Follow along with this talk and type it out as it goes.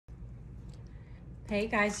Hey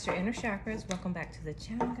guys, it's your inner chakras. Welcome back to the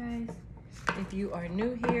channel, guys. If you are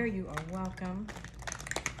new here, you are welcome.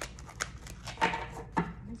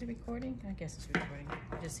 Is it recording? I guess it's recording.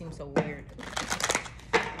 It just seems so weird.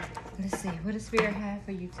 Let's see, what does Spirit have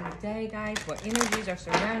for you today, guys? What energies are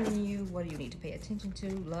surrounding you? What do you need to pay attention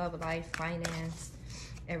to? Love, life, finance,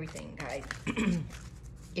 everything, guys.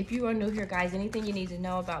 If you are new here, guys, anything you need to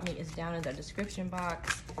know about me is down in the description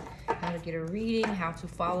box. How to get a reading, how to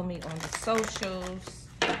follow me on the socials,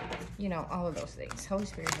 you know, all of those things. Holy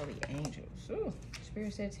Spirit, holy angels. Ooh,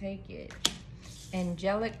 Spirit said take it.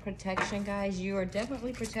 Angelic protection, guys. You are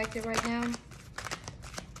definitely protected right now.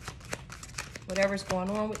 Whatever's going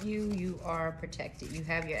on with you, you are protected. You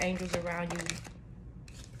have your angels around you.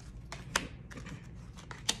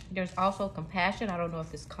 There's also compassion. I don't know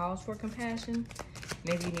if this calls for compassion.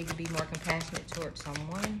 Maybe you need to be more compassionate towards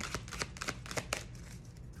someone.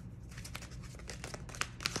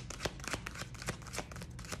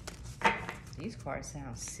 These cards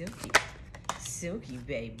sound silky. Silky,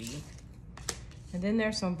 baby. And then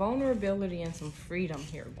there's some vulnerability and some freedom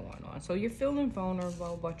here going on. So you're feeling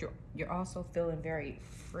vulnerable, but you're also feeling very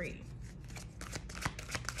free.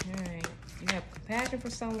 All right. You have compassion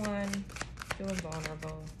for someone, feeling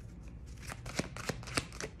vulnerable.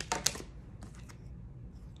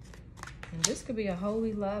 And this could be a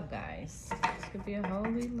holy love, guys. This could be a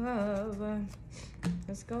holy love.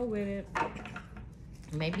 Let's go with it.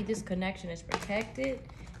 Maybe this connection is protected.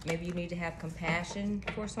 Maybe you need to have compassion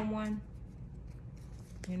for someone.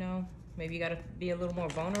 You know, maybe you got to be a little more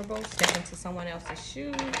vulnerable. Step into someone else's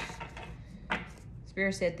shoes.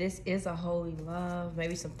 Spirit said this is a holy love.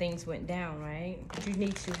 Maybe some things went down, right? But you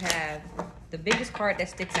need to have, the biggest card that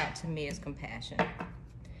sticks out to me is compassion.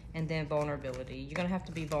 And then vulnerability. You're going to have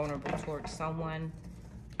to be vulnerable towards someone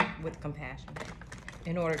with compassion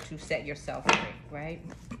in order to set yourself free, right?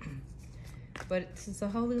 But it's a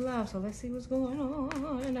holy love, so let's see what's going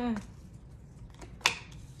on.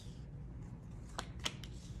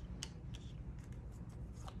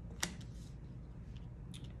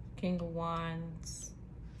 King of Wands.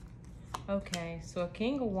 Okay, so a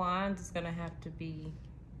King of Wands is going to have to be...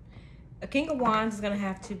 A King of Wands is going to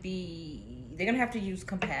have to be... They're going to have to use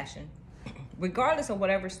compassion. Regardless of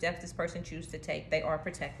whatever step this person chooses to take, they are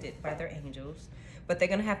protected by their angels. But they're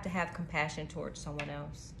going to have compassion towards someone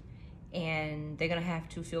else. And they're going to have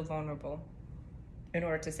to feel vulnerable in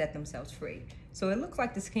order to set themselves free. So it looks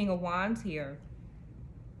like this King of Wands here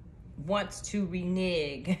wants to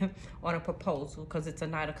renege on a proposal because it's a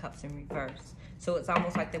Knight of Cups in reverse. So it's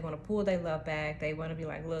almost like they want to pull their love back. They want to be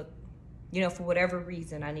like, look, you know, for whatever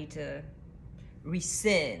reason, I need to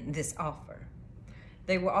rescind this offer.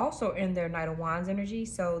 They were also in their Knight of Wands energy,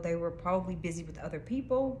 so they were probably busy with other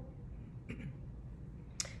people.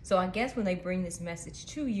 So I guess when they bring this message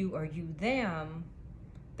to you or you them,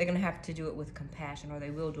 they're going to have to do it with compassion, or they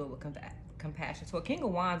will do it with compassion. So a King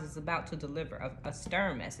of Wands is about to deliver a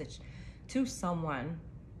stern message to someone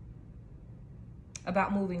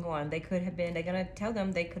about moving on. They could have been, they're going to tell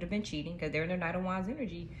them they could have been cheating because they're in their Knight of Wands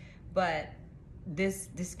energy. But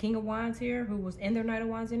this King of Wands here, who was in their Knight of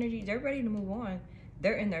Wands energy, they're ready to move on.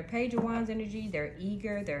 They're in their Page of Wands energy. They're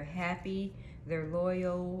eager. They're happy. They're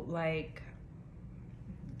loyal. Like...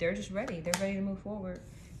 they're just ready. They're ready to move forward.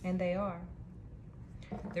 And they are.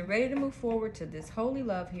 They're ready to move forward to this holy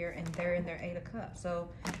love here. And they're in their 8 of Cups. So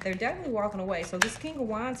they're definitely walking away. So this King of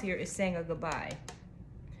Wands here is saying a goodbye.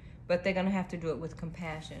 But they're going to have to do it with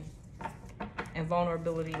compassion and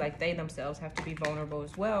vulnerability. Like they themselves have to be vulnerable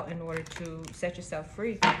as well in order to set yourself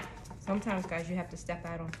free. Sometimes, guys, you have to step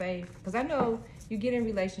out on faith. Because I know you get in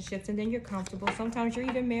relationships and then you're comfortable. Sometimes you're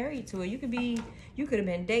even married to it. You could have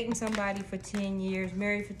been dating somebody for 10 years,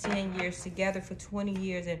 married for 10 years, together for 20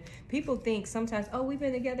 years. And people think sometimes, oh, we've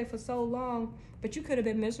been together for so long. But you could have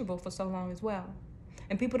been miserable for so long as well.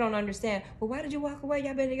 And people don't understand, well, why did you walk away?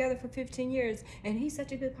 Y'all been together for 15 years. And he's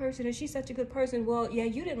such a good person and she's such a good person. Well, yeah,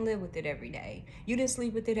 you didn't live with it every day. You didn't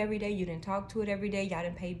sleep with it every day. You didn't talk to it every day. Y'all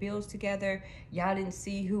didn't pay bills together. Y'all didn't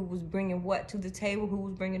see who was bringing what to the table, who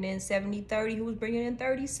was bringing in 70-30, who was bringing in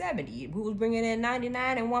 30-70, who was bringing in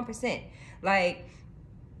 99 and 1%. Like,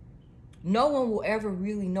 no one will ever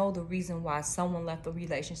really know the reason why someone left a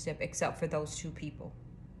relationship except for those two people.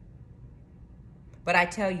 But I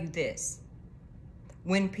tell you this.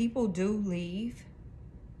 When people do leave,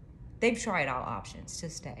 they've tried all options to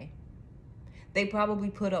stay. They probably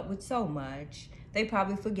put up with so much. They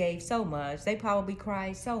probably forgave so much. They probably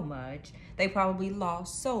cried so much. They probably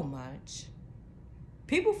lost so much.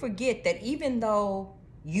 People forget that even though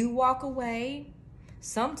you walk away,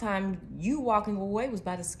 sometimes you walking away was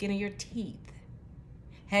by the skin of your teeth.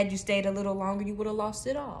 Had you stayed a little longer, you would have lost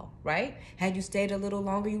it all, right? Had you stayed a little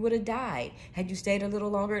longer, you would have died. Had you stayed a little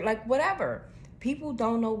longer, like whatever. People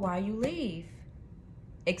don't know why you leave.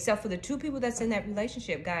 Except for the two people that's in that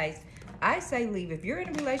relationship, guys. I say leave. If you're in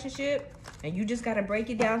a relationship and you just got to break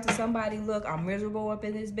it down to somebody, look, I'm miserable up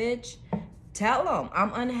in this bitch. Tell them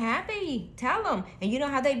I'm unhappy. Tell them. And you know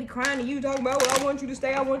how they be crying to you, talking about, well, I want you to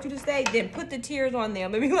stay. I want you to stay. Then put the tears on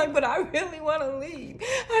them and be like, but I really want to leave.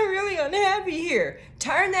 I'm really unhappy here.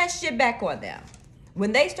 Turn that shit back on them.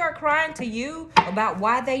 When they start crying to you about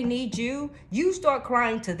why they need you, you start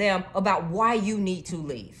crying to them about why you need to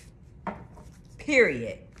leave.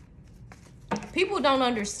 Period. People don't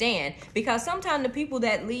understand, because sometimes the people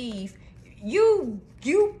that leave, you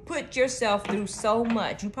put yourself through so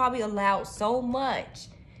much. You probably allowed so much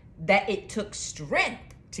that it took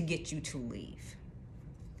strength to get you to leave.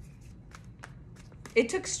 It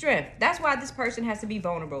took strength. That's why this person has to be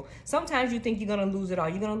vulnerable. Sometimes you think you're going to lose it all.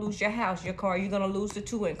 You're going to lose your house, your car. You're going to lose the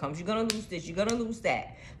 2 incomes. You're going to lose this. You're going to lose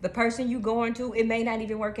that. The person you going to, it may not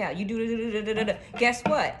even work out. You do. Guess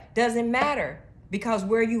what? Doesn't matter. Because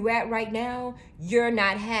where you at right now, you're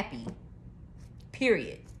not happy.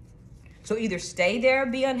 Period. So either stay there,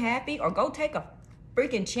 be unhappy, or go take a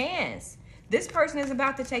freaking chance. This person is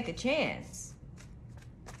about to take a chance.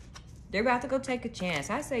 They're about to go take a chance.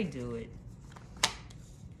 I say do it.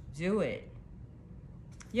 Do it.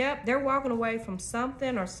 Yep, they're walking away from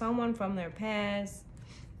something or someone from their past.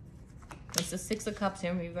 It's the 6 of Cups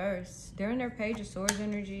in reverse. They're in their Page of Swords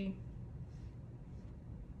energy.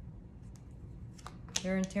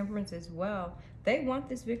 They're in Temperance as well. They want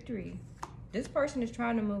this victory. This person is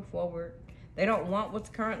trying to move forward. They don't want what's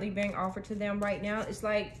currently being offered to them right now. It's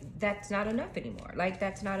like, that's not enough anymore. Like,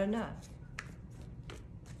 that's not enough.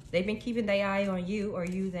 They've been keeping their eye on you, or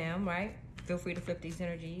you them, right? Feel free to flip these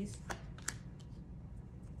energies.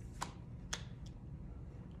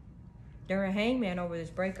 They're a hangman over this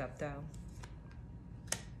breakup, though.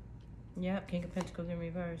 Yep, King of Pentacles in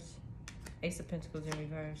reverse. Ace of Pentacles in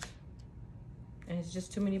reverse. And it's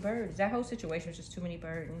just too many burdens. That whole situation was just too many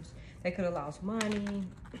burdens. They could have lost money,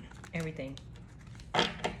 everything.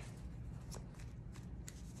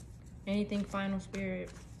 Anything final, Spirit?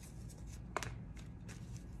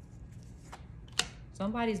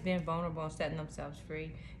 Somebody's been vulnerable and setting themselves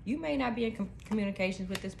free. You may not be in communications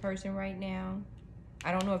with this person right now.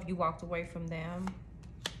 I don't know if you walked away from them.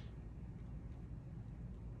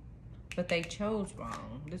 But they chose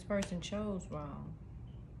wrong. This person chose wrong.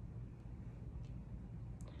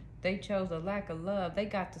 They chose a lack of love. They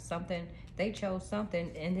got to something. They chose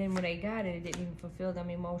something. And then when they got it, it didn't even fulfill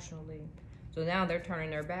them emotionally. So now they're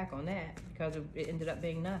turning their back on that because it ended up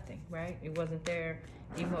being nothing, right? It wasn't their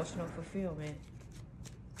emotional fulfillment.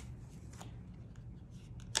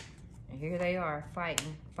 And here they are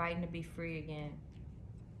fighting to be free again.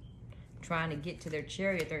 Trying to get to their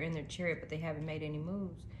chariot. They're in their chariot, but they haven't made any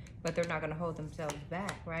moves. But they're not going to hold themselves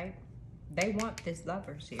back, right? They want this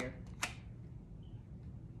Lovers here.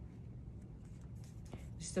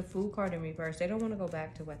 It's the Fool card in reverse. They don't want to go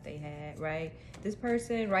back to what they had, right? This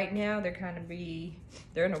person right now, they're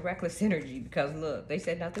they're in a reckless energy because look, they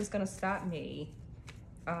said nothing's going to stop me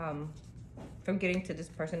from getting to this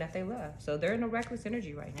person that they love. So they're in a reckless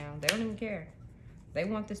energy right now. They don't even care. They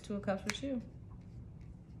want this 2 of Cups with you.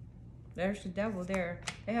 There's the Devil there.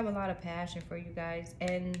 They have a lot of passion for you guys.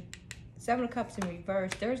 And 7 of Cups in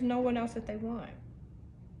reverse, there's no one else that they want.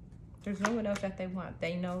 There's no one else that they want.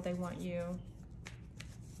 They know they want you.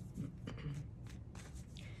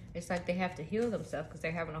 It's like they have to heal themselves because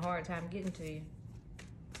they're having a hard time getting to you.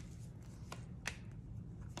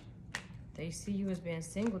 They see you as being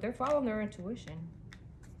single. They're following their intuition.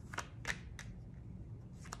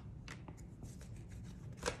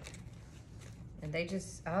 And they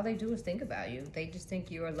just, all they do is think about you. They just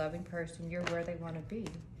think you're a loving person. You're where they want to be.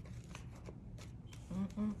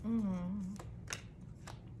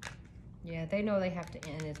 Yeah, they know they have to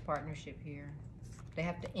end this partnership here. They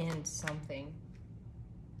have to end something.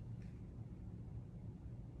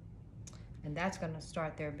 And that's going to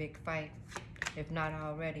start their big fight, if not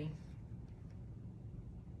already.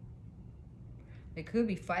 They could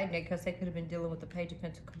be fighting it because they could have been dealing with the Page of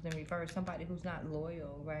Pentacles in reverse. Somebody who's not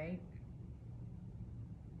loyal, right?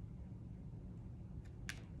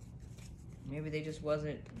 Maybe they just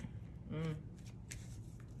wasn't. Could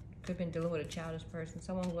have been dealing with a childish person.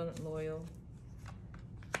 Someone who wasn't loyal.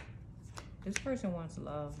 This person wants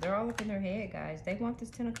love. They're all up in their head, guys. They want this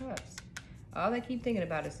 10 of Cups. All they keep thinking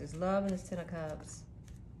about is this love and this 10 of Cups.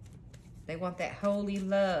 They want that holy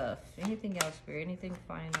love. Anything else, Spirit? Anything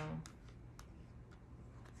final?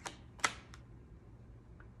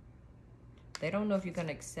 They don't know if you're going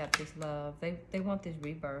to accept this love. They want this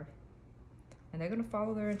rebirth. And they're going to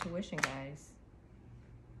follow their intuition, guys.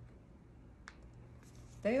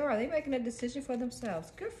 They are. They're making a decision for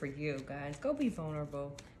themselves. Good for you, guys. Go be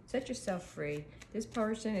vulnerable. Set yourself free. This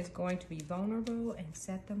person is going to be vulnerable and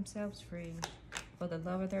set themselves free for the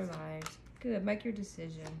love of their lives. Good. Make your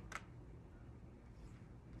decision.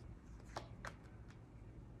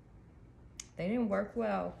 They didn't work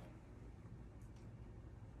well.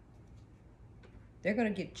 They're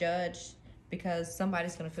going to get judged because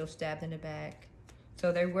somebody's going to feel stabbed in the back.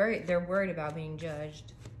 So they're worried about being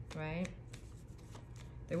judged, right?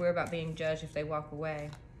 They're worried about being judged if they walk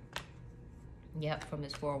away. Yep, from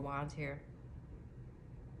this Four of Wands here.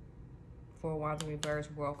 Four of Wands in reverse,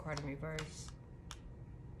 World card in reverse.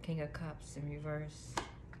 King of Cups in reverse.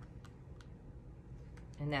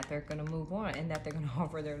 And that they're going to move on, and that they're going to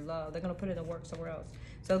offer their love. They're going to put it to work somewhere else.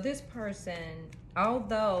 So this person,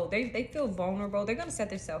 although they feel vulnerable, they're going to set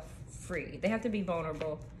themselves free. They have to be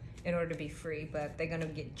vulnerable in order to be free, but they're going to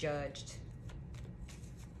get judged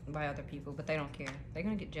by other people, but they don't care. They're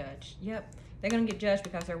going to get judged. Yep. They're going to get judged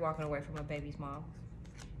because they're walking away from a baby's mom.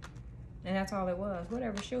 And that's all it was.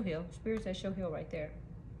 Whatever, she'll heal. Spirit says she'll heal right there.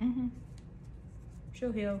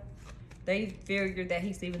 She'll heal. They figured that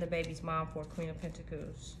he's leaving the baby's mom for Queen of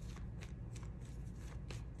Pentacles.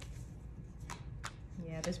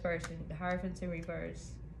 Yeah, this person, the Hierophants in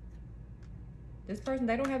reverse. This person,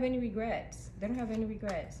 they don't have any regrets. They don't have any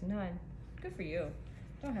regrets. None. Good for you.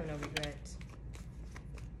 Don't have no regrets.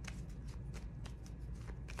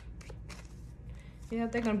 Yeah,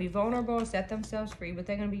 they're going to be vulnerable, set themselves free, but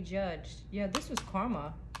they're going to be judged. Yeah, this was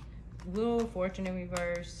karma. Wheel of Fortune in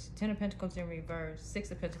reverse, 10 of Pentacles in reverse,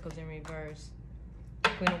 6 of Pentacles in reverse,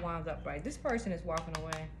 Queen of Wands upright. This person is walking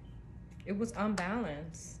away. It was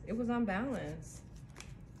unbalanced. It was unbalanced.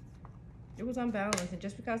 It was unbalanced. And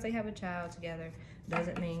just because they have a child together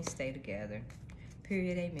doesn't mean stay together.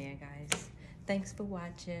 Period. Amen, guys. Thanks for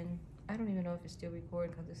watching. I don't even know if it's still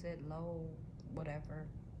recording because it said low, whatever.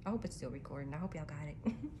 I hope it's still recording. I hope y'all got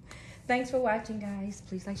it. Thanks for watching, guys.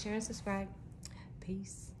 Please like, share, and subscribe.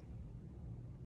 Peace.